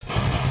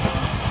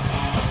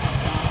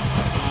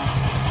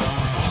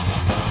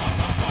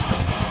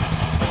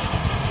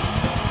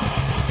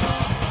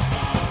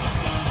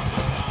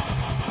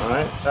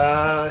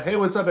Hey,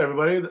 what's up,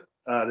 everybody?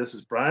 This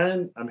is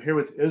Brian. I'm here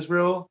with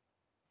Israel,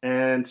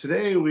 and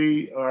today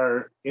we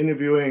are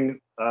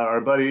interviewing our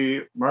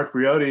buddy Mark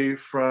Briotti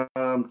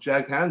from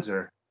Jag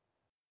Panzer.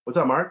 What's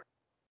up, Mark?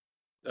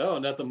 Oh,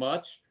 nothing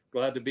much.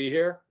 Glad to be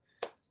here.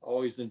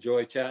 Always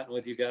enjoy chatting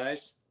with you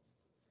guys.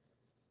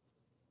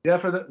 Yeah,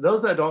 for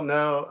those that don't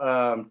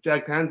know,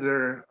 Jag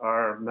Panzer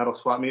are Metal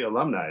Swap Meet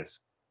alumni.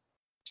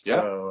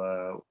 Yeah,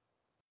 So,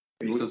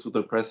 released us with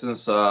the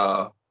Presidents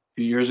a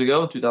few years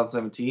ago,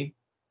 2017.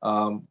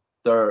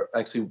 They're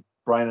actually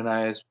Brian and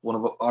I is one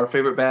of our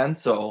favorite bands,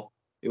 so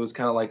it was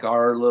kind of like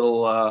our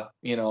little,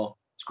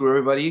 screw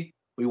everybody.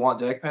 We want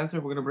Jag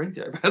Panzer. We're gonna bring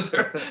Jag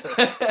Panzer.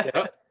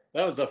 Yep,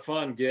 that was a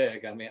fun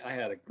gig. I mean, I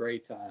had a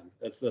great time.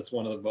 That's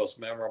one of the most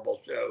memorable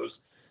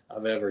shows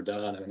I've ever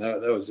done. I mean,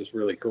 that was just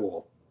really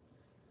cool.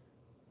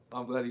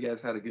 I'm glad you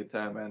guys had a good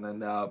time, man.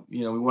 And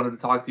we wanted to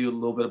talk to you a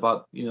little bit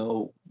about,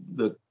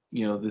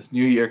 this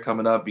new year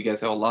coming up. You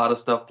guys have a lot of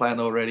stuff planned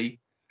already.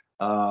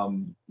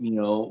 And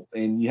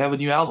you have a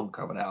new album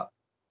coming out.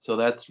 So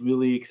that's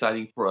really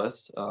exciting for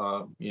us,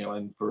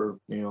 and for,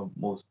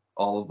 most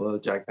all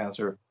of Jag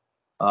Panzer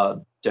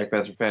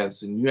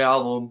fans. A new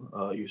album,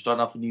 you're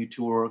starting off a new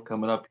tour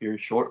coming up here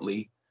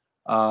shortly.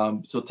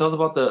 So tell us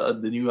about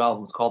the new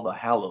album. It's called The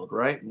Hallowed,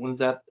 right? When is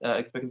that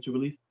expected to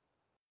release?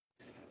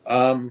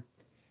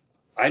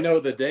 I know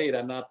the date.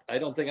 I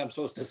don't think I'm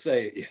supposed to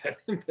say it yet,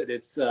 but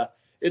it's a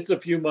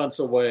few months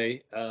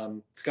away.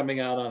 It's coming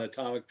out on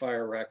Atomic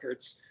Fire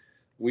Records.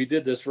 We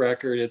did this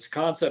record. It's a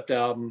concept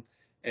album,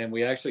 and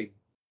we actually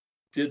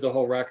did the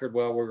whole record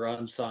while we were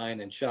unsigned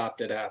and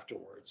shopped it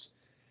afterwards.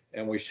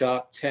 And we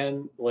shopped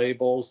 10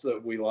 labels that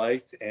we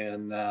liked,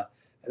 and I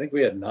think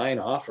we had 9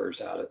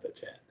 offers out of the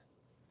 10.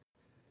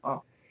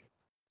 Oh.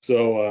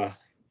 So,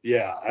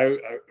 yeah,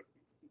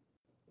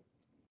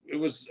 it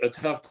was a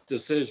tough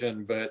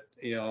decision, but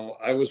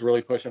I was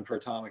really pushing for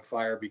Atomic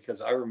Fire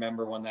because I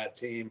remember when that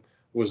team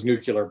was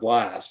Nuclear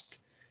Blast,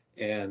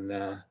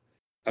 and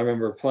I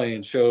remember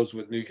playing shows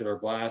with Nuclear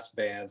Blast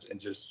bands and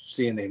just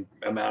seeing the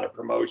amount of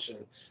promotion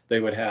they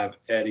would have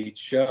at each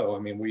show. I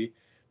mean, we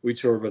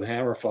toured with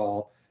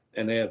Hammerfall,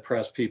 and they had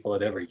press people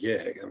at every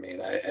gig. I mean,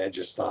 I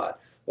just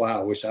thought, wow,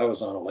 I wish I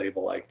was on a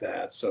label like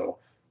that. So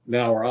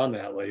now we're on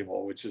that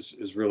label, which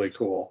is really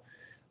cool.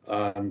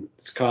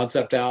 It's a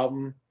concept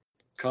album,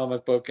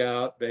 comic book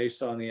out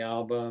based on the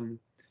album.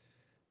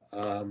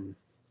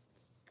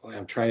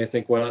 I'm trying to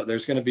think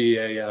there's going to be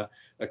a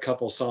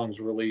couple songs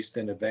released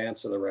in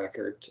advance of the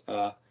record.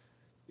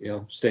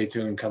 Stay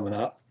tuned coming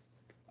up.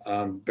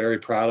 I'm very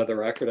proud of the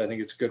record. I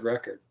think it's a good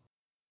record.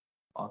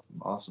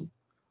 Awesome.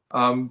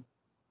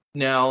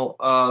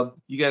 Now,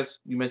 you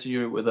mentioned you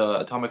were with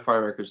Atomic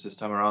Fire Records this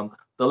time around.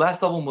 The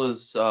last album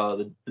was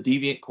the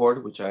Deviant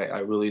Chord, which I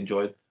really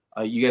enjoyed.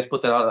 You guys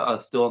put that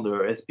out still under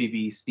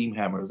SPV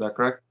Steamhammer, is that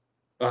correct?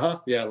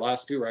 Yeah,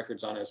 last 2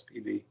 records on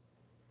SPV.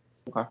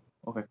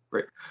 Okay,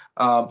 great.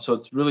 So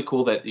it's really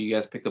cool that you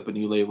guys picked up a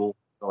new label,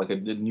 like a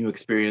new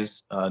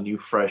experience, new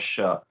fresh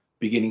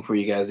beginning for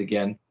you guys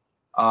again.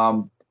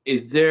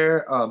 Is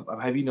there?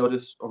 Have you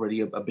noticed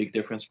already a big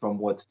difference from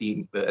what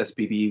the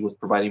SPV was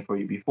providing for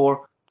you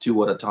before to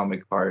what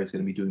Atomic Fire is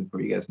going to be doing for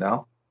you guys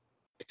now?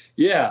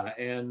 Yeah,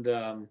 and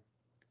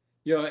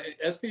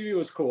SPV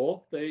was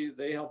cool.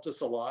 They helped us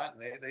a lot,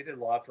 and they did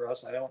a lot for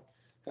us. I don't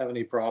have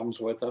any problems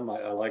with them.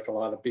 I like a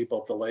lot of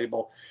people at the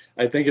label.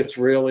 I think it's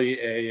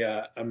really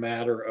a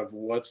matter of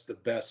what's the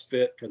best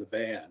fit for the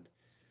band.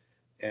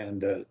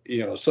 And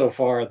so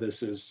far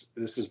this has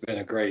been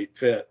a great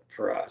fit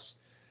for us.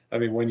 I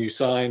mean, when you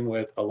sign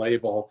with a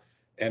label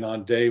and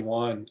on day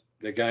one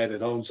the guy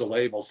that owns the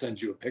label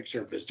sends you a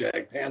picture of his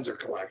Jag Panzer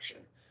collection,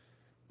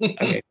 I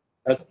mean,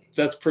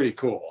 that's pretty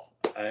cool.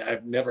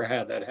 I've never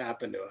had that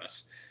happen to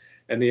us.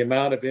 And the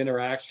amount of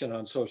interaction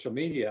on social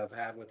media I've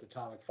had with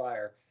Atomic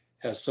Fire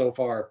has so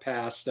far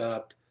passed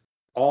up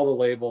all the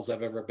labels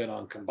I've ever been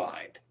on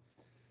combined.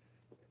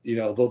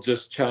 They'll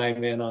just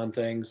chime in on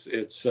things.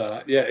 It's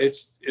a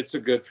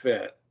good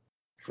fit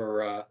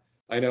for,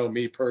 I know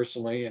me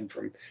personally, and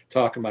from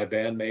talking to my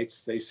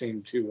bandmates, they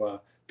seem to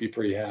be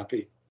pretty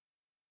happy.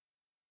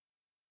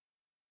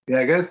 Yeah,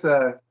 I guess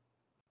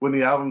when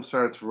the album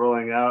starts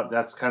rolling out,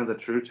 that's kind of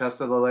the true test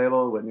of the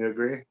label. Wouldn't you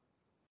agree?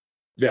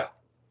 Yeah.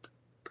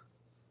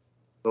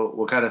 So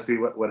we'll kind of see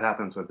what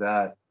happens with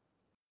that.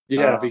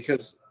 Yeah,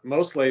 because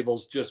most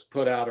labels just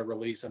put out a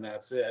release and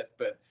that's it.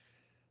 But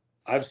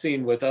I've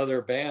seen with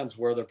other bands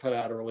where they put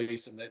out a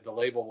release and the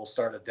label will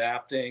start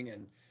adapting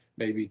and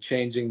maybe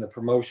changing the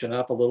promotion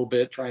up a little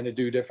bit, trying to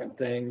do different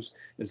things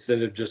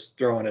instead of just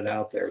throwing it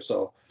out there.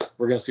 So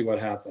we're going to see what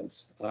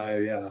happens.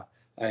 I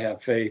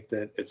have faith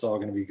that it's all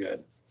going to be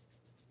good.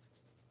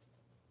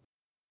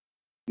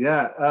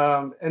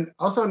 Yeah, and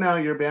also now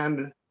your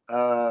band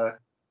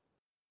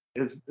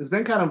has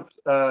been kind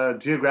of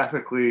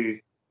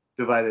geographically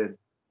divided.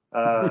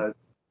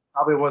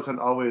 Probably wasn't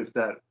always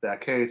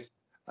that case.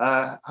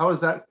 How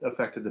has that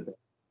affected the band?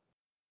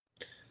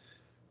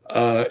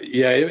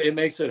 Yeah, it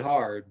makes it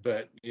hard,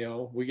 but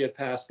we get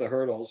past the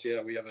hurdles.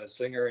 Yeah, we have a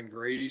singer in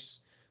Greece,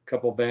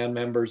 couple band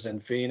members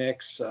in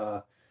Phoenix,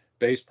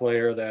 bass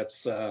player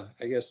that's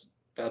I guess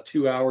about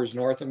 2 hours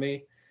north of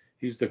me.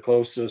 He's the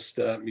closest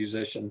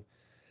musician.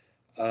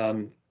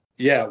 Um,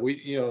 yeah,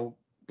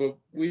 but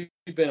we've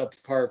been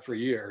apart for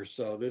years,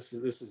 so this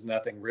is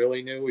nothing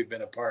really new. We've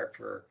been apart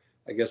for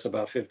I guess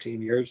about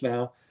 15 years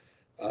now.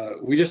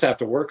 We just have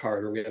to work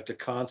harder. We have to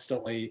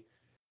constantly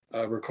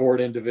record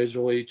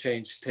individually,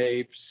 change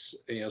tapes,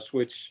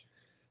 switch.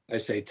 I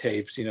say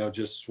tapes,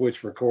 just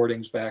switch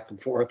recordings back and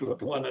forth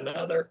with one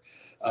another,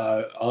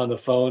 on the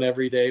phone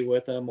every day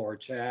with them or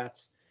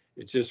chats.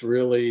 It's just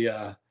really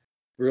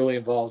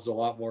involves a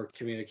lot more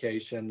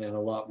communication and a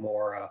lot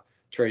more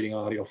trading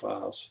audio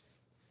files.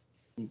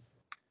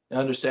 I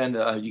understand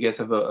you guys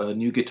have a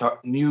new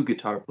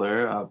guitar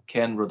player,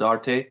 Ken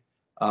Rodarte,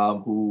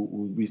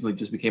 who recently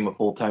just became a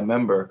full-time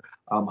member.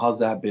 How's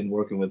that been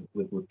working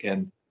with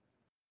Ken?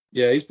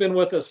 Yeah, he's been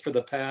with us for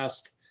the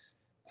past,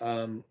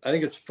 I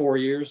think it's 4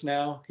 years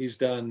now. He's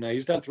done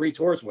 3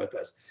 tours with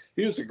us.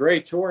 He was a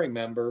great touring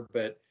member,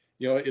 but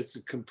it's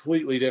a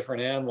completely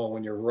different animal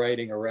when you're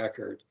writing a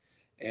record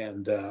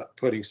and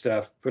putting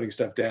stuff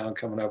down,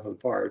 coming up with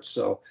parts.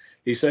 So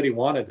he said he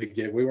wanted the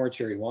gig. We weren't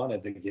sure he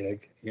wanted the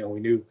gig.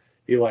 We knew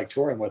he liked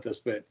touring with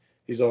us, but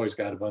he's always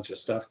got a bunch of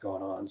stuff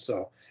going on.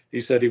 So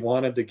he said he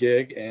wanted the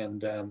gig,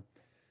 and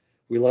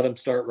we let him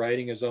start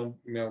writing his own,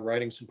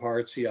 writing some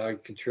parts. He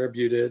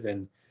contributed,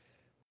 and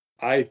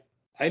I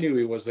knew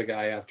he was the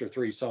guy after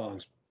 3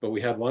 songs. But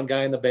we had one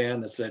guy in the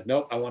band that said,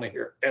 "Nope, I want to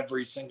hear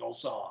every single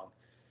song."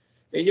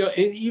 And,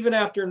 and even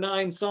after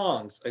 9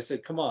 songs, I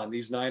said, "Come on,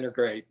 these 9 are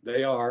great.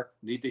 They are.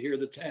 Need to hear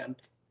the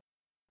 10th."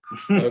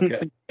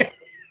 Okay.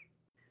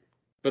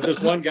 But this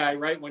one guy,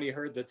 right when he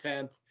heard the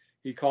 10th,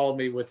 he called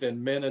me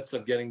within minutes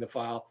of getting the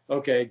file.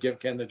 "Okay, give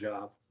Ken the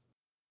job."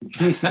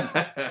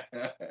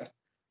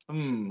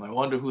 I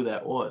wonder who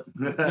that was.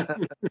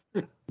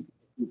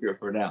 Here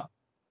for now.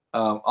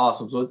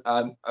 Awesome. So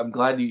I'm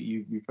glad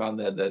you found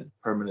that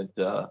permanent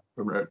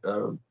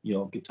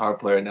guitar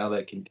player now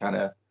that can kind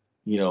of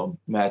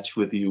match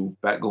with you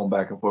going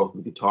back and forth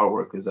with guitar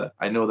work, because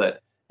I know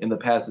that in the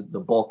past the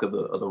bulk of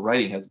the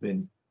writing has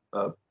been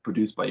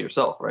produced by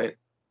yourself, right?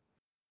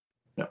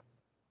 Yeah.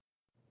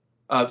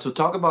 So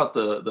talk about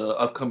the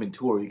upcoming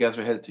tour. You guys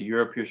are headed to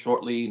Europe here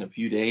shortly in a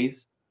few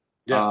days.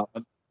 Yeah.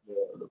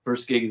 The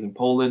first gig is in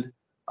Poland.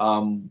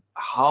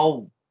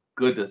 How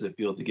good does it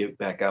feel to get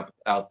back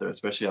out there,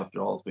 especially after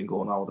all that's been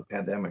going on with the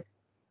pandemic?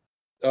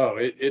 Oh,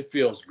 it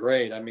feels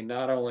great. I mean,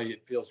 not only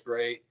it feels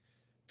great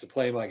to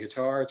play my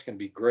guitar, it's going to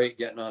be great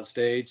getting on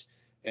stage.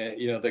 And,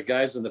 the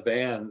guys in the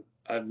band,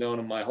 I've known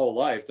them my whole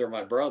life. They're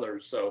my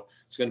brothers. So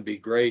it's going to be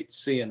great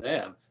seeing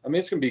them. I mean,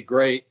 it's going to be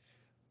great.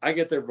 I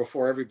get there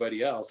before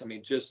everybody else. I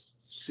mean, just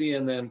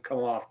seeing them come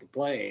off the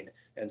plane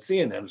and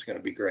seeing them is going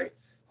to be great.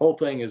 Whole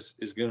thing is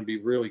going to be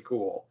really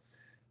cool.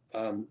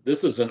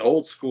 This is an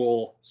old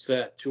school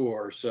set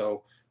tour.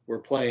 So we're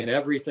playing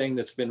everything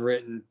that's been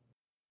written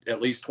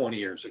at least 20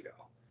 years ago.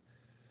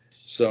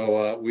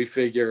 So we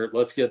figure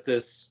let's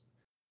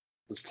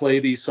play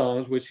these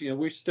songs, which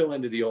we're still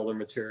into the older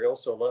material.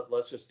 So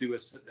let's just do a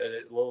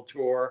little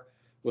tour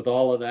with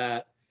all of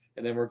that,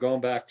 and then we're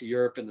going back to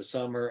Europe in the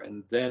summer,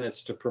 and then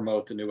it's to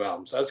promote the new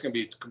album. So that's going to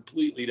be a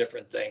completely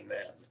different thing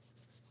then.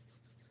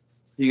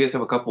 You guys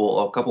have a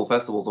couple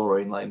festivals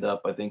already lined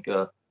up. I think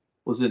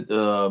was it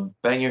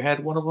Bang Your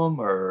Head one of them,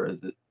 or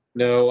is it?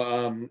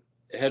 No,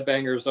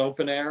 Headbangers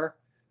Open Air,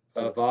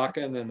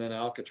 Vakken, and then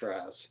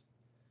Alcatraz.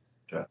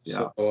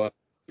 Yeah. So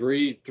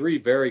three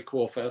very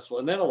cool festivals,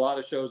 and then a lot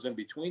of shows in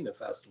between the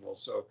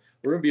festivals. So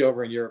we're gonna be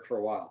over in Europe for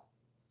a while.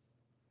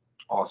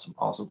 Awesome.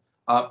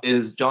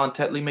 Is John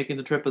Tetley making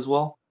the trip as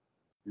well?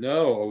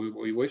 No,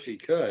 we wish he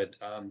could.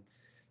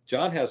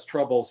 John has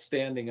trouble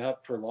standing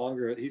up for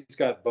longer. He's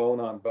got bone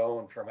on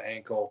bone from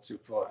ankle to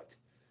foot.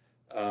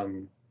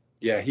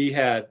 Yeah,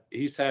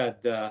 he's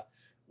had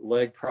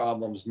leg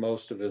problems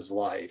most of his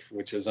life,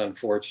 which is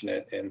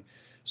unfortunate. And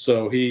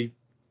so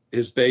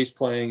his bass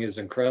playing is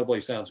incredible.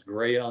 He sounds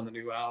great on the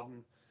new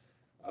album.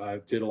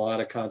 Did a lot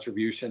of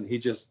contribution. He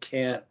just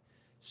can't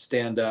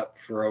stand up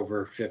for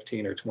over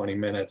 15 or 20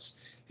 minutes.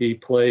 He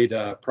played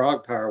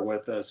Prog Power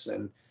with us,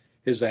 and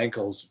his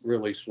ankles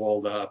really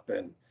swelled up,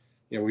 and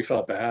we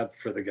felt bad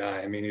for the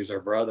guy. I mean, he's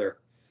our brother,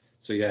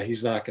 so yeah,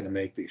 he's not going to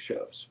make these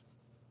shows.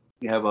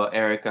 You have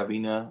Eric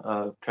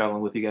Avina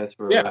traveling with you guys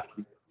for. Yeah.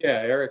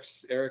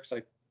 Eric's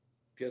I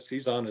guess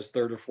he's on his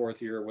 3rd or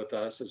 4th year with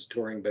us as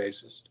touring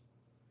bassist.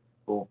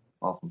 Cool.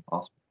 Awesome.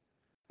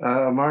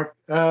 Mark,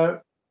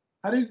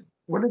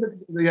 when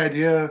did the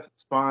idea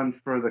spawn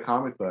for the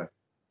comic book?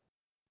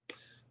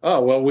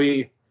 Oh, well,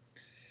 we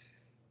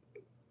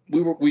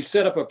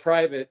set up a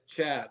private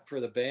chat for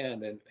the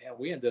band, and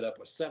we ended up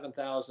with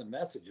 7,000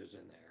 messages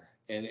in there,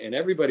 and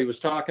everybody was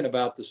talking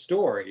about the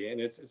story,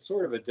 and it's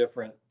sort of a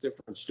different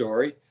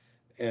story,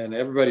 and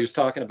everybody was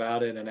talking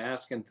about it and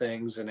asking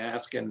things and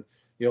asking,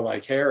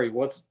 like, Harry,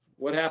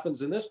 what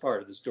happens in this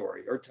part of the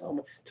story, or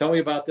tell me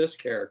about this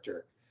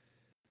character.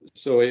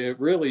 So it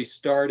really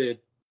started,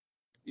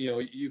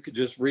 you could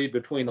just read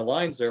between the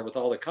lines there with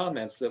all the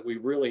comments that we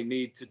really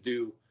need to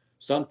do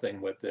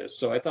something with this.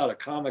 So I thought a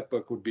comic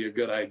book would be a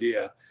good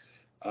idea.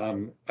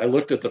 I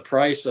looked at the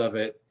price of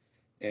it,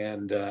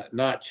 and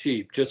not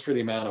cheap, just for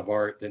the amount of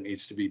art that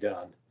needs to be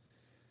done.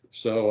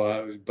 So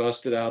I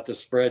busted out the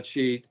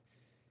spreadsheet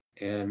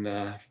and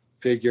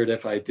figured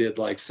if I did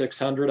like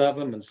 600 of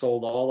them and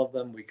sold all of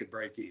them, we could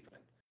break even,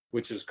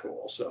 which is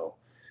cool. So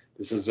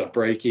this is a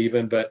break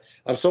even, but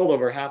I've sold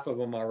over half of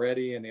them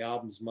already, and the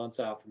album's months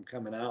out from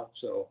coming out.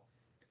 So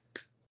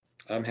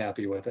I'm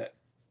happy with it.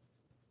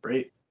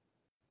 Great.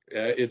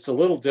 It's a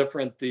little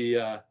different.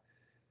 The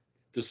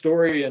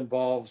story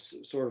involves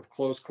sort of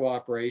close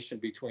cooperation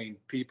between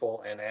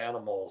people and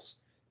animals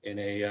in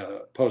a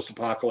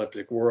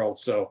post-apocalyptic world.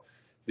 So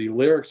the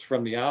lyrics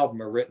from the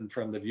album are written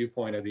from the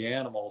viewpoint of the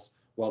animals,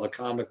 while the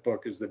comic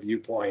book is the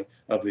viewpoint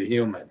of the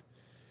human.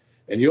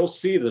 And you'll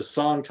see the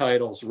song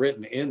titles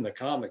written in the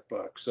comic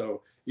book,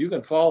 so you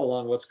can follow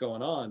along what's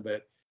going on.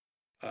 But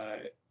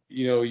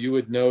you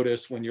would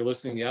notice when you're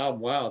listening to the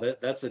album, wow,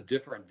 that's a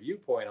different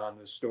viewpoint on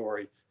this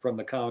story from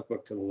the comic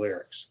book to the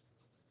lyrics.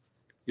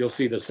 You'll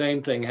see the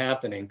same thing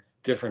happening,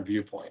 different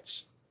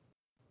viewpoints.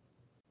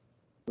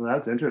 Well,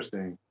 that's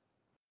interesting.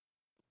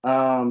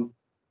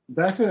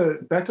 Back to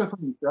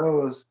playing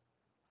shows.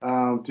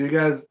 Do you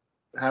guys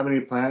have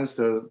any plans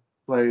to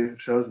play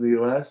shows in the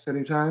U.S.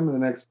 anytime in the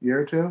next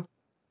year or two?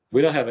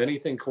 We don't have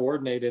anything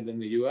coordinated in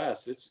the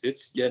U.S.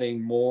 It's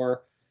getting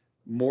more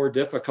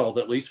difficult,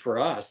 at least for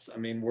us. I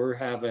mean, we're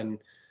having,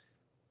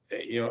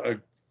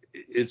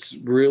 it's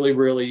really,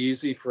 really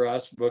easy for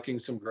us booking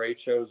some great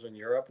shows in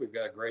Europe. We've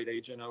got a great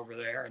agent over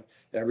there, and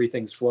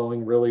everything's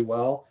flowing really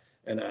well.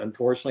 And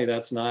unfortunately,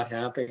 that's not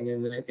happening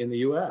in the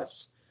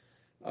U.S.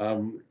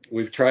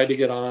 We've tried to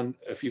get on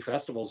a few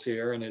festivals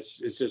here, and it's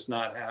just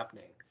not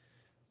happening.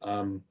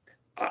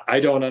 I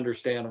don't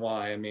understand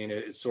why. I mean,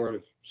 it's sort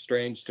of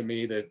strange to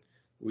me that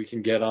we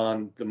can get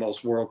on the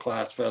most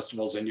world-class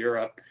festivals in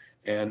Europe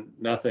and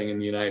nothing in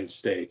the United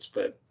States,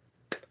 but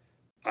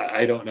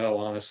I don't know,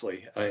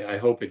 honestly. I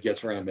hope it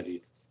gets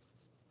remedied.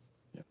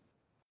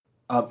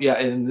 Yeah,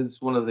 and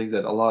it's one of the things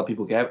that a lot of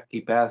people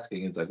keep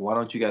asking. It's like, why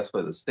don't you guys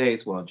play the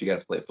States? Why don't you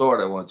guys play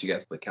Florida? Why don't you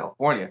guys play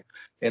California?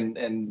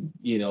 And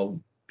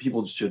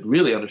people should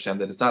really understand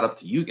that it's not up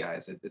to you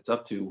guys. It's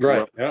up to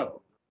Right. whoever.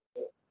 No.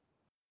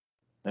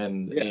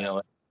 And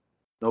Yeah.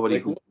 nobody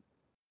Like,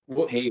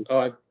 who pays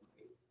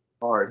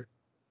hard.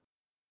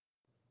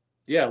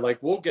 Yeah,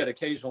 like we'll get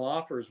occasional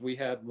offers. We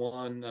had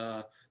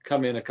one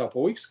come in a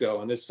couple weeks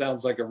ago, and this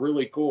sounds like a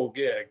really cool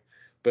gig,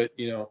 but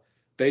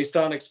based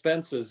on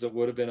expenses, it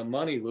would have been a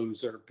money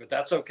loser. But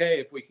that's okay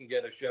if we can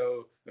get a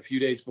show a few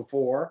days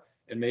before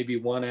and maybe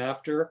one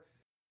after,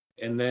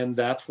 and then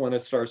that's when it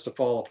starts to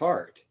fall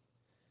apart.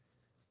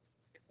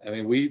 I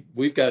mean,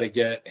 we've got to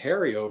get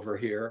Harry over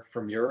here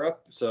from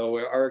Europe, so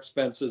our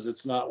expenses.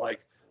 It's not like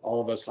all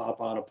of us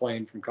hop on a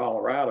plane from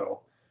Colorado.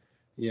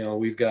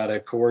 We've got to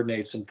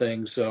coordinate some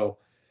things. So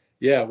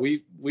yeah,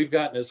 we've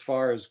gotten as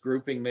far as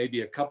grouping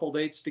maybe a couple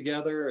dates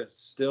together. It's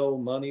still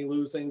money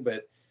losing,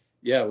 but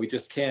yeah, we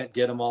just can't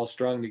get them all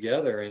strung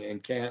together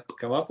and can't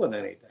come up with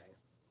anything.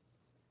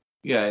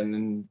 Yeah, and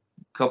then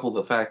couple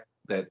the fact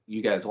that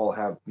you guys all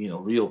have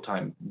real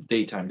time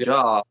daytime Yeah.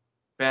 jobs,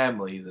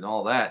 families, and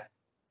all that.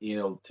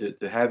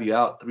 To have you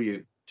out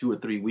 2 or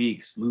 3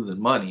 weeks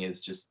losing money is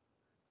just,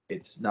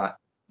 it's not.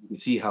 You can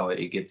see how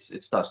it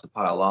starts to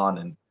pile on,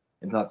 and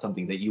it's not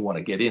something that you want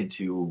to get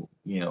into.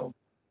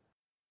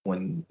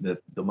 When the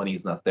money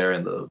is not there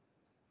and the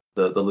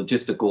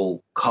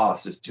logistical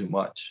cost is too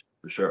much,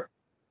 for sure.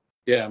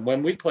 Yeah, and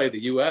when we play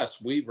the U.S.,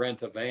 we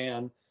rent a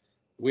van.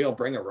 We don't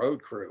bring a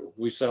road crew.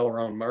 We sell our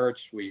own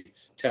merch. We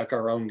tech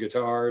our own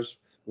guitars.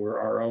 We're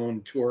our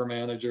own tour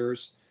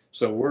managers.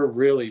 So we're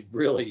really,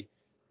 really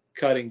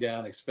cutting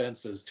down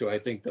expenses to, I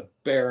think, the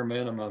bare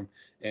minimum.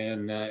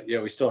 And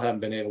we still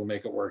haven't been able to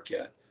make it work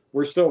yet.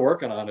 We're still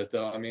working on it,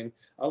 though. I mean,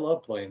 I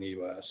love playing the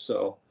U.S.,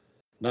 so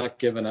not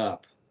giving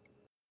up.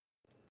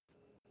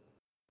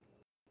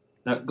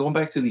 Now, going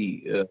back to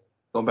the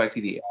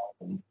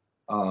album,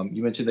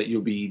 you mentioned that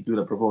you'll be doing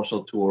a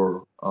promotional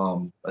tour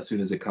as soon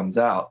as it comes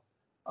out,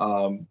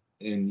 and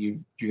you're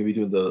gonna be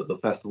doing the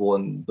festival,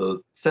 and the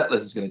set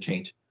list is gonna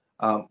change.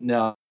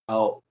 Now,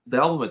 the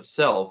album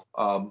itself,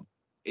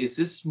 is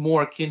this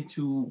more akin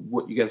to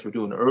what you guys were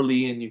doing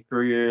early in your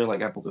career,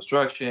 like Apple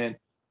Destruction,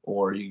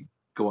 or are you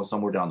going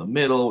somewhere down the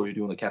middle, or you're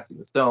doing the Casting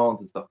the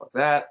Stones and stuff like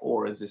that,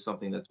 or is this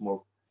something that's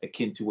more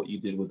akin to what you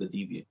did with the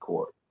Deviant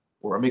Chord,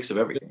 or a mix of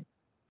everything?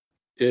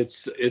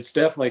 It's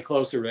definitely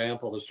closer to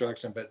Ample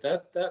Destruction, but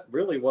that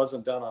really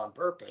wasn't done on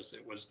purpose.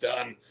 It was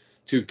done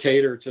to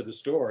cater to the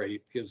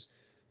story, because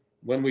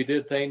when we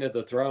did Thane of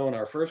the Throne,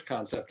 our first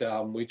concept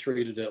album, we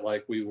treated it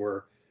like we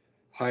were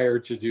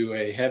hired to do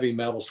a heavy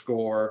metal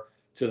score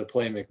to the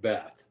play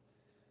Macbeth.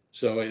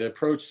 So it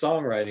approached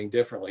songwriting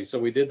differently. So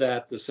we did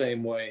that the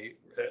same way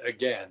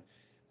again.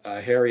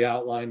 Harry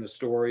outlined the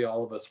story,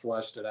 all of us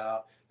fleshed it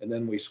out, and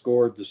then we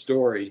scored the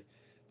story.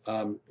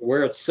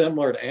 Where it's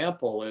similar to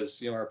Ample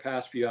is, our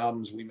past few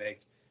albums, we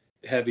make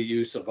heavy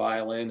use of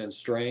violin and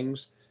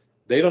strings.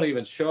 They don't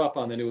even show up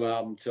on the new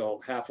album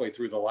till halfway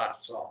through the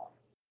last song.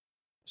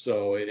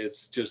 So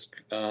it's just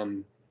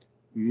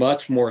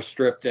much more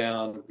stripped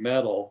down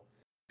metal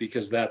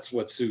because that's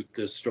what suit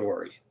this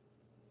story.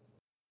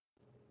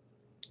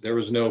 There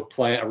was no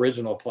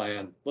original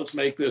plan. Let's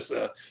make this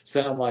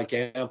sound like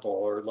Ample,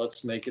 or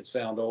let's make it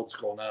sound old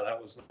school. No,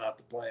 that was not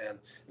the plan.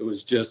 It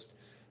was just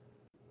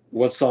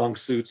what song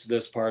suits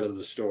this part of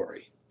the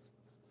story.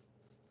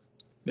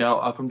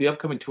 Now, from the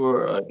upcoming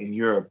tour in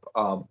Europe,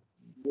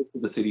 which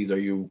of the cities are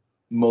you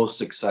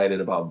most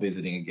excited about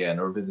visiting again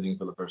or visiting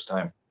for the first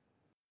time?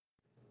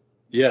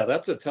 Yeah,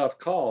 that's a tough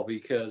call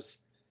because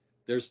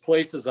there's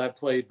places I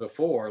played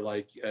before,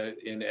 like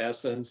in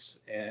Essence,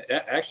 and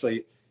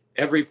actually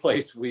every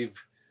place we've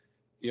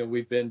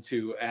been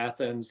to.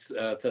 Athens,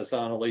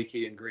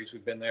 Thessaloniki in Greece.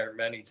 We've been there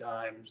many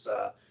times.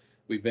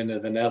 We've been to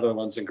the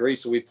Netherlands and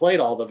Greece. So we played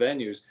all the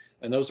venues,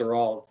 and those are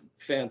all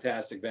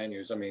fantastic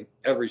venues. I mean,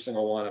 every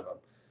single one of them.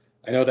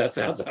 I know that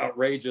sounds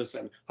outrageous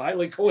and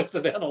highly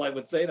coincidental. I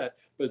would say that,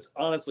 but it's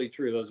honestly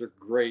true. Those are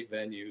great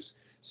venues.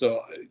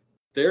 So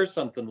there's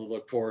something to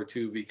look forward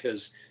to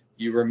because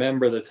you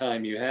remember the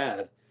time you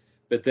had.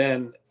 But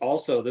then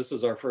also, this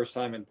is our first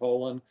time in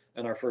Poland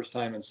and our first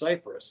time in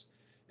Cyprus.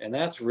 And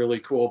that's really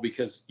cool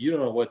because you don't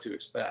know what to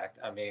expect.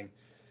 I mean,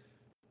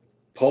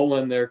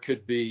 Poland, there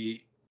could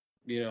be,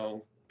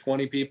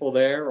 20 people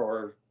there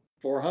or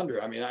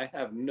 400. I mean, I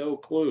have no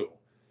clue.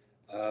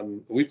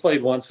 We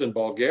played once in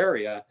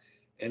Bulgaria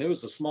and it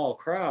was a small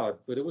crowd,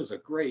 but it was a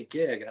great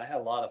gig. And I had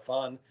a lot of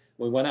fun.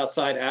 We went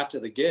outside after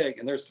the gig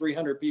and there's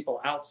 300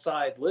 people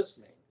outside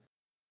listening.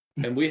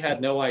 And we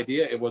had no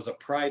idea it was a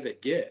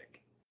private gig.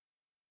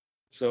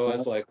 So I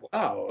was like,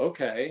 wow,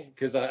 okay.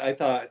 Because I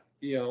thought,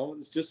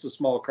 it's just a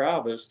small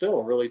crowd, but it's still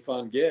a really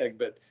fun gig.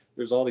 But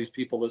there's all these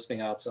people listening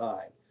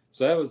outside.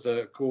 So that was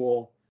a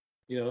cool,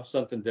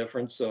 something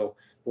different. So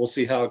we'll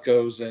see how it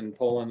goes in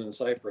Poland and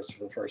Cyprus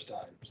for the first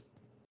time.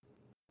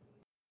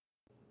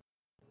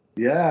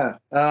 Yeah.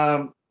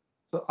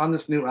 So on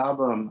this new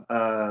album,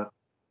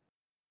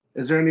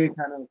 is there any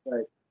kind of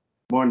like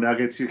more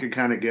nuggets you can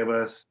kind of give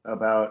us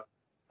about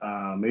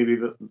maybe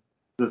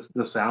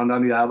the sound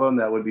on the album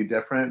that would be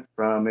different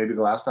from maybe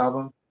the last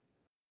album?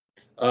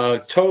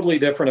 Totally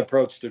different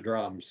approach to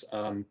drums.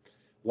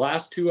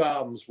 Last two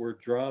albums were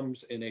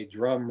drums in a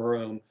drum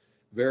room,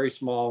 very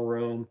small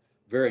room,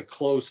 very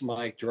close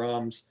mic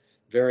drums,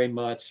 very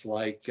much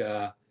like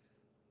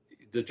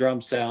the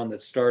drum sound that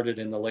started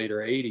in the later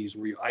 80s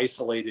where you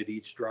isolated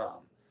each drum.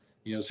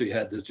 So you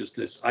had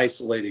this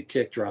isolated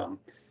kick drum.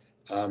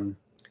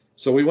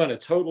 So we went a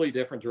totally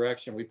different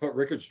direction. We put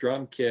Rickard's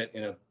drum kit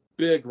in a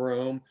big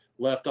room,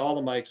 left all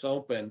the mics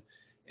open,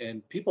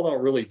 and people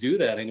don't really do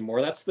that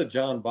anymore. That's the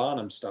John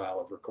Bonham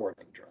style of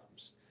recording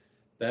drums.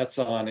 That's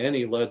on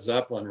any Led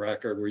Zeppelin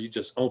record where you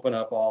just open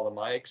up all the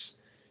mics,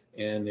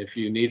 and if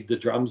you need the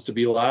drums to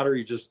be louder,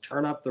 you just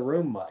turn up the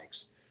room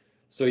mics.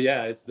 So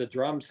yeah, it's the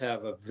drums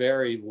have a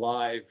very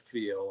live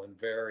feel and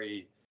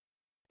very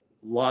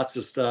lots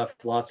of stuff,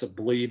 lots of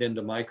bleed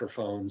into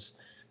microphones.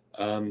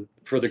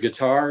 For the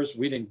guitars,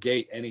 we didn't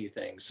gate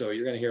anything, so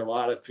you're going to hear a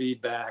lot of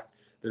feedback.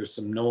 There's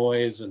some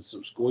noise and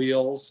some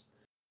squeals.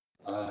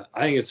 I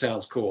think it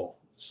sounds cool.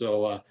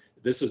 So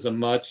this is a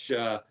much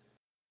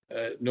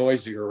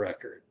noisier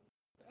record.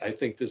 I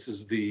think this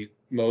is the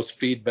most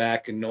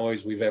feedback and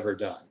noise we've ever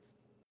done.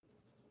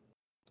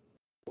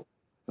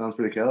 Sounds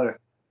pretty killer.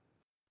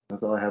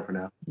 That's all I have for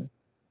now.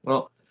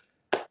 Well,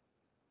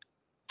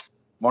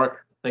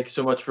 Mark, thank you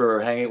so much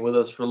for hanging with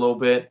us for a little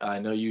bit. I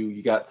know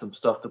you got some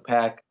stuff to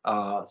pack.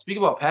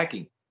 Speaking about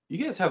packing,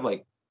 you guys have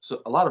like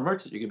a lot of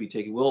merch that you're gonna be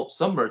taking. Well,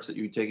 some merch that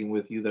you're taking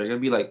with you that are gonna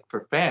be like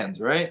for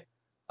fans, right?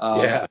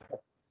 Yeah.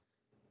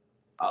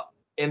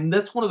 And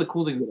that's one of the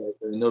cool things that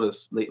I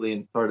noticed lately,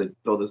 and started to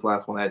throw this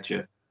last one at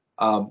you.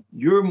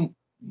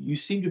 You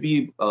seem to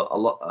be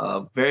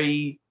a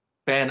very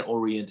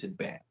fan-oriented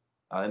band,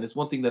 and it's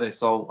one thing that I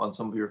saw on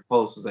some of your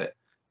posts was that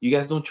you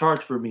guys don't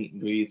charge for meet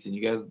and greets, and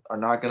you guys are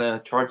not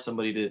gonna charge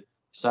somebody to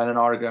sign an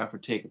autograph or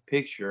take a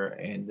picture.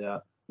 And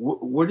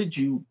where did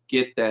you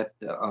get that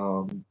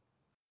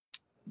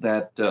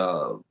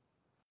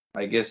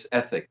I guess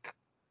ethic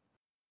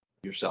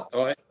yourself?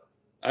 Oh,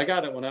 I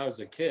got it when I was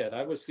a kid.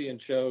 I was seeing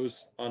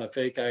shows on a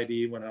fake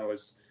ID when I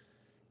was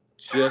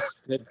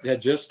had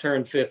just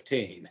turned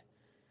 15.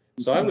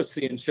 So I was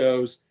seeing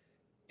shows,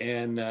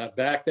 and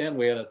back then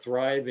we had a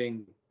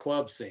thriving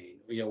club scene.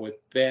 With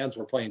bands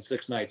were playing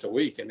 6 nights a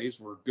week, and these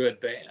were good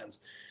bands.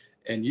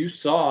 And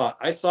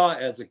I saw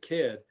as a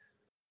kid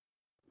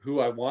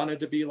who I wanted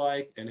to be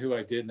like and who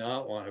I did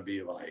not want to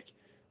be like.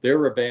 There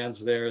were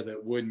bands there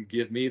that wouldn't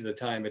give me the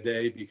time of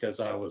day because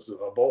I was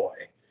a boy.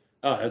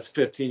 Oh, that's a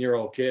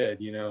 15-year-old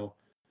kid,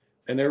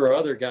 And there were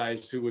other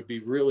guys who would be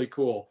really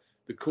cool.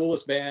 The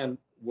coolest band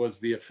was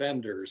the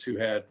Offenders, who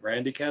had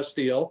Randy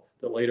Castile,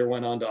 that later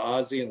went on to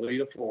Ozzy and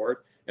Lita Ford,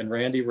 and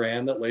Randy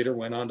Rand, that later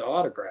went on to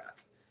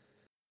Autograph.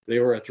 They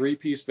were a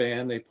 3-piece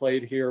band. They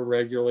played here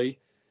regularly.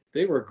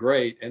 They were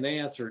great, and they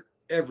answered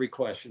every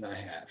question I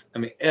have. I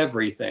mean,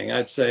 everything.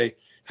 I'd say,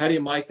 how do you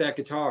mic that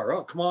guitar?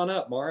 Oh, come on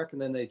up, Mark.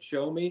 And then they'd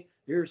show me,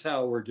 here's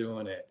how we're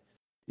doing it.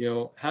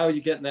 how are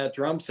you getting that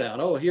drum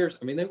sound? Oh, I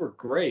mean, they were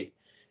great.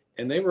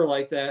 And they were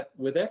like that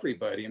with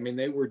everybody. I mean,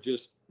 they were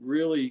just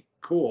really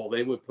cool.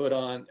 They would put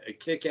on a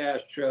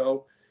kick-ass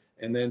show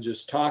and then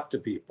just talk to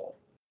people.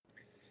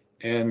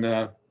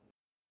 And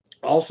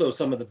also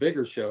some of the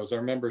bigger shows. I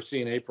remember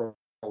seeing April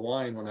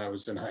Wine when I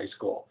was in high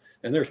school,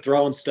 and they're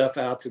throwing stuff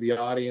out to the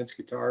audience,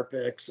 guitar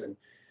picks, and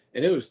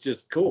it was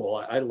just cool.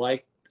 I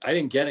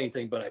didn't get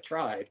anything, but I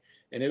tried,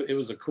 and it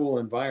was a cool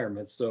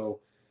environment. So,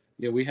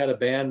 we had a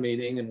band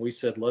meeting, and we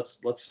said, let's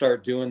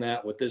start doing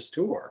that with this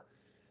tour.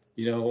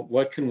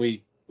 What can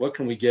we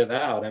give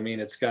out? I mean,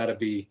 it's got to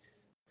be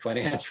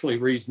financially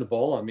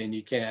reasonable. I mean,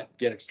 you can't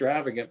get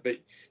extravagant, but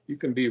you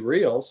can be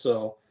real.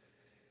 So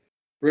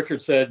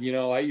Rickard said,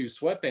 I use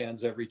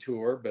sweatbands every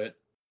tour, but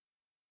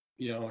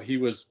he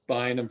was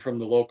buying them from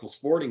the local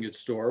sporting goods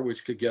store,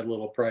 which could get a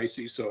little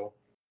pricey. So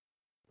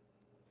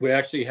we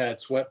actually had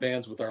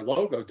sweatbands with our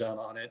logo done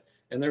on it,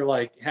 and they're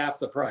like half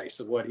the price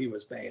of what he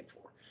was paying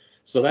for.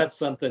 So that's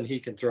something he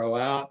can throw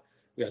out.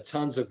 We got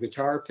tons of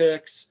guitar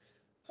picks.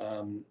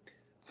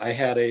 I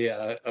had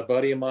a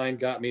buddy of mine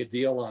got me a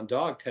deal on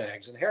dog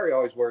tags, and Harry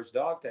always wears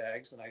dog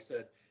tags. And I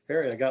said,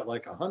 Harry, I got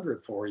like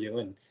 100 for you.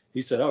 And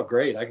he said, oh,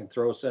 great. I can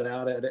throw a set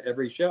out at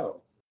every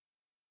show.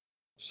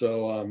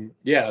 So,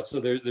 so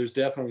there's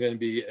definitely going to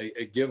be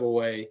a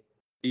giveaway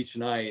each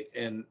night.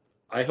 And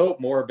I hope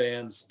more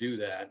bands do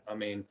that. I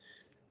mean,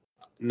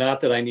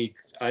 not that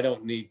I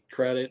don't need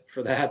credit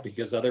for that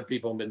because other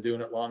people have been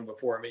doing it long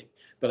before me,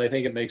 but I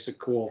think it makes it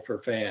cool for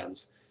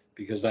fans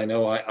because I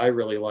know I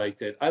really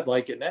liked it. I'd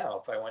like it now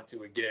if I went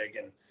to a gig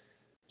and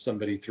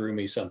somebody threw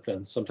me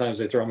something. Sometimes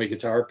they throw me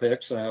guitar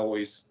picks and I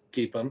always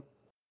keep them.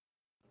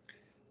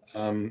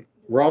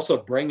 We're also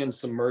bringing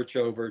some merch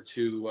over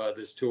to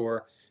this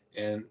tour,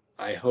 and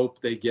I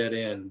hope they get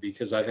in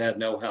because I've had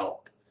no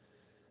help.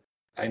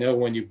 I know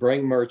when you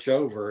bring merch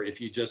over,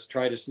 if you just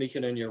try to sneak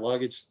it in your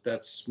luggage,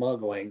 that's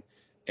smuggling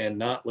and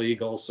not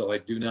legal. So I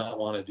do not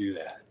want to do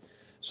that.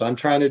 So I'm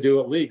trying to do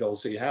it legal.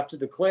 So you have to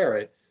declare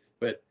it,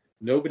 but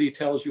nobody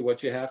tells you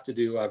what you have to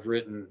do. I've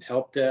written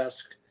help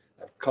desk,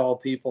 I've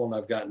called people, and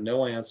I've gotten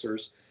no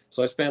answers.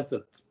 So I spent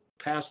the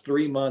past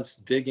 3 months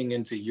digging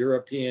into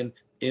European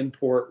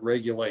import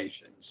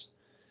regulations.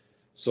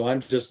 So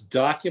I'm just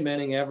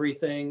documenting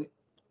everything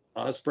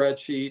on a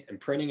spreadsheet and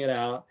printing it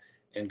out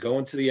and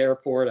going to the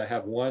airport. I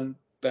have one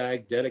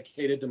bag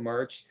dedicated to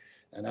merch,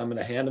 and I'm going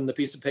to hand them the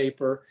piece of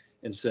paper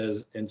and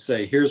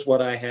say, here's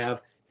what I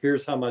have.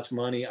 Here's how much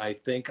money I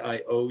think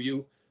I owe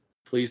you.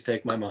 Please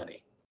take my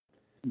money.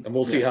 And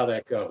we'll see how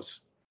that goes.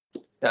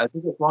 Yeah, I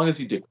think as long as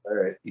you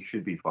declare it, you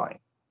should be fine.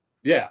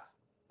 Yeah.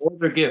 Or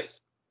their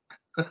gifts.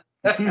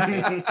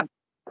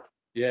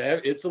 Yeah,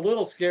 it's a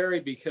little scary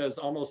because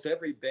almost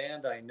every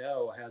band I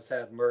know has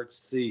had merch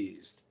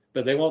seized,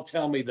 but they won't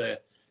tell me the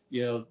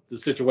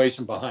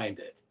situation behind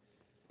it.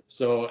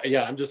 So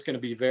yeah, I'm just going to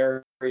be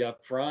very, very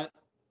upfront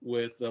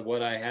with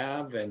what I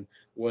have and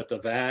what the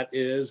VAT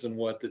is and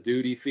what the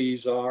duty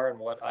fees are and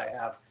what I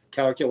have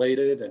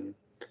calculated. And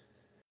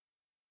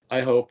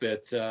I hope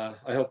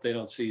they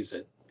don't seize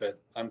it, but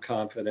I'm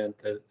confident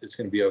that it's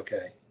going to be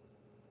okay.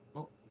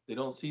 Well, if they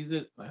don't seize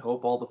it, I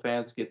hope all the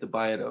fans get to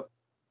buy it up.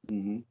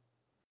 Mm-hmm.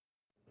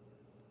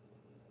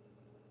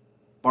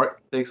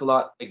 Mark, thanks a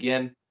lot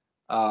again.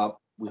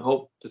 We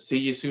hope to see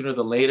you sooner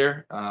than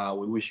later.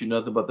 We wish you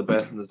nothing but the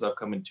best in this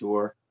upcoming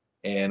tour,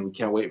 and we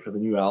can't wait for the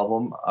new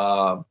album.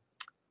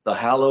 The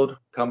Hallowed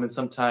coming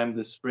sometime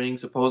this spring,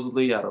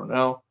 supposedly. I don't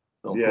know.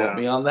 Don't quote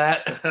me on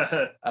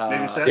that.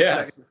 Maybe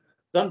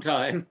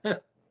sometime. Does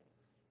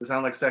it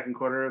sound like second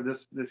quarter of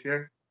this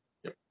year?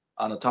 Yep.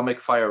 On Atomic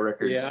Fire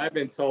Records. Yeah, I've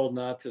been told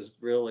not to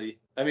really.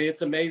 I mean,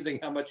 it's amazing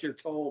how much you're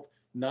told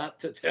not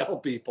to tell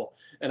people.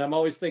 And I'm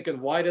always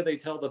thinking, why do they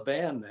tell the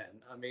band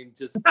then? I mean,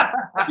 just,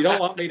 you don't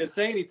want me to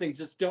say anything,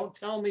 just don't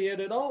tell me it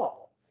at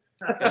all.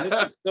 And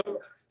this is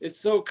it's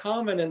so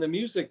common in the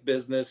music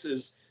business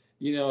is,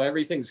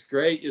 everything's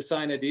great. You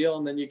sign a deal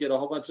and then you get a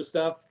whole bunch of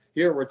stuff.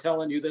 Here, we're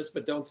telling you this,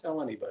 but don't tell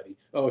anybody.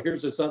 Oh,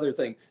 here's this other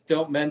thing.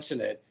 Don't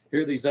mention it.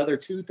 Here are these other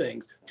 2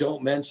 things.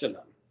 Don't mention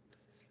them.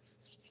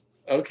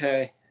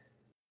 Okay.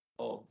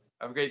 Well,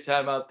 have a great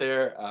time out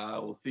there.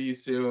 We'll see you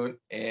soon,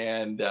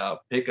 and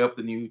pick up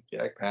the new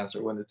Jag Panzer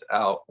when it's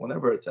out,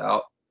 whenever it's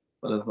out.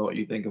 Let us know what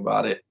you think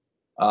about it.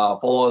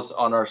 Follow us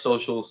on our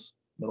socials,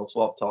 Metal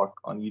Swap Talk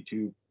on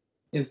YouTube,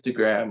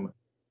 Instagram,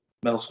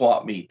 Metal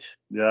Swap Meet,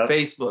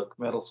 Facebook,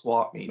 Metal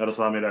Swap Meet,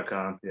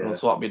 MetalSwapMeet.com,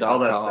 MetalSwapMeet.com, all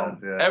that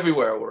stuff,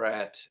 everywhere we're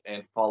at,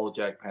 and follow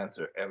Jag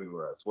Panzer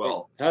everywhere as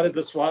well. How did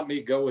the swap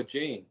meet go with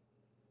Gene?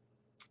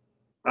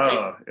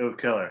 Oh, it was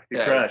killer. He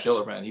crashed. It was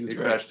killer, man. He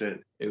crashed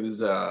it. It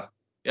was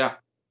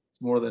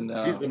it's more than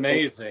he's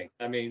amazing.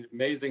 I mean,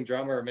 amazing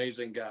drummer,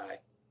 amazing guy.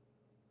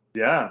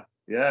 Yeah,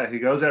 he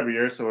goes every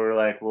year, so we're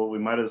like, well, we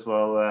might as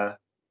well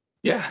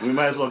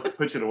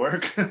put you to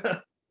work.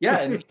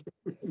 Yeah, and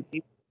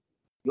he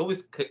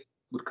always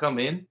would come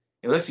in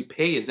and would actually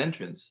pay his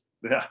entrance.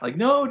 Yeah, like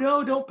no,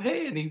 don't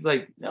pay, and he's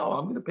like, no,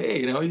 I'm gonna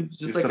pay. He's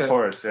just he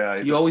supports.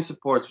 he always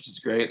supports, which is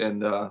great,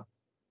 and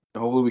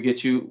Hopefully we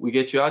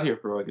get you out here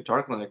for a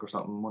guitar clinic or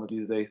something one of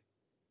these days.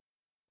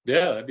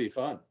 Yeah, that'd be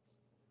fun.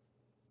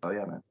 Oh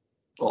yeah, man.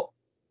 Well,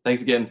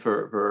 thanks again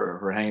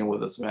for hanging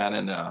with us, man.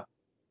 And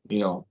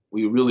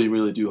we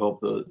really do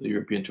hope the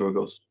European tour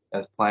goes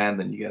as planned,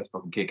 and you guys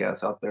fucking kick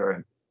ass out there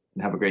and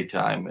have a great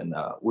time. And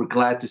we're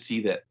glad to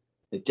see that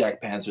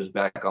Jack Panzer's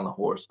back on the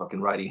horse,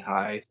 fucking riding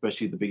high,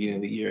 especially at the beginning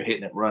of the year,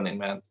 hitting it running,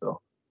 man. So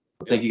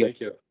Yeah, thank you guys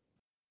thank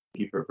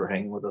you. for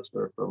hanging with us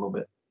for a little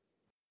bit.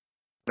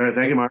 All right,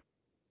 thank you, Mark.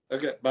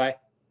 Okay, bye.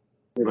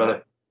 Hey,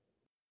 brother.